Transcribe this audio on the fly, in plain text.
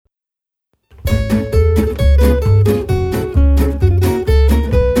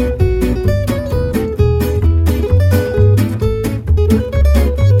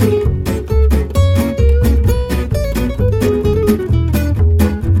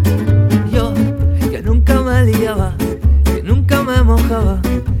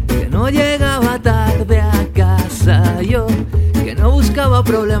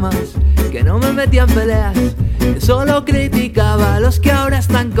tengo problemas, que no me metía en peleas, que solo criticaba a los que ahora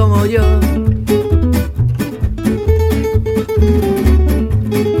están como yo.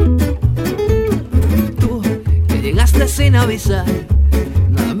 Tú, que llegaste sin avisar,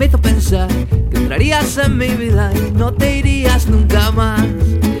 nada me hizo pensar que entrarías en mi vida y no te irías nunca más.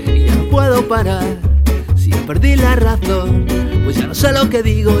 Y ya no puedo parar, si ya perdí la razón, pues ya no sé lo que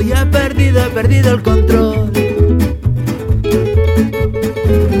digo, ya he perdido el control.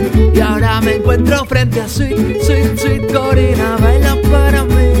 Y ahora me encuentro frente a Sweet, Sweet, Sweet Corinna. Baila para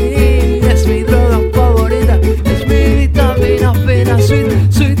mí, es mi droga favorita, es mi vitamina fina.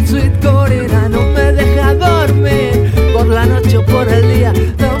 Sweet, Sweet, Sweet Corinna, no me deja dormir por la noche o por el día.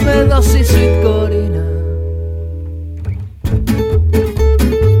 Dame dosis Sweet Corinna.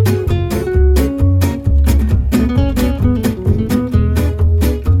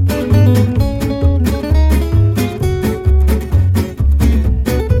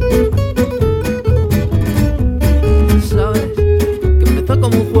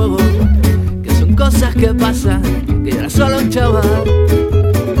 ¿Qué pasa? Que yo era solo un chaval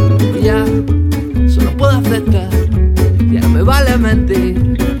y ya solo puedo aceptar, ya no me vale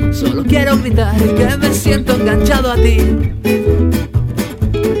mentir, solo quiero gritar que me siento enganchado a ti.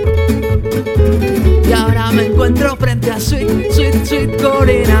 Y ahora me encuentro frente a Sweet, Sweet, Sweet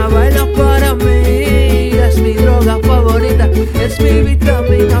Corinna. Baila para mí, es mi droga favorita, es mi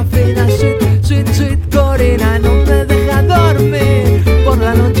vitamina fina. Sweet, Sweet, Sweet Corinna, no me deja dormir por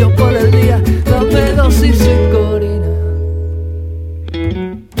la noche o por el día. Dame dosis Sweet Corinna.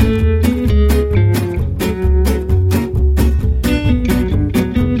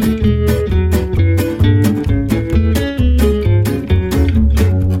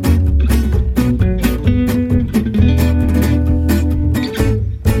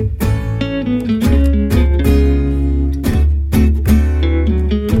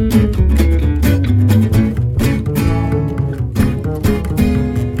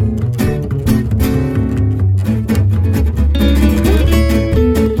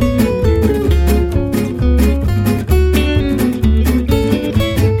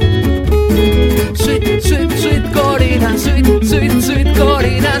 Sweet, sweet, sweet Corinna, sweet, sweet, sweet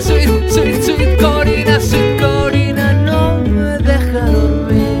Corinna, sweet, sweet.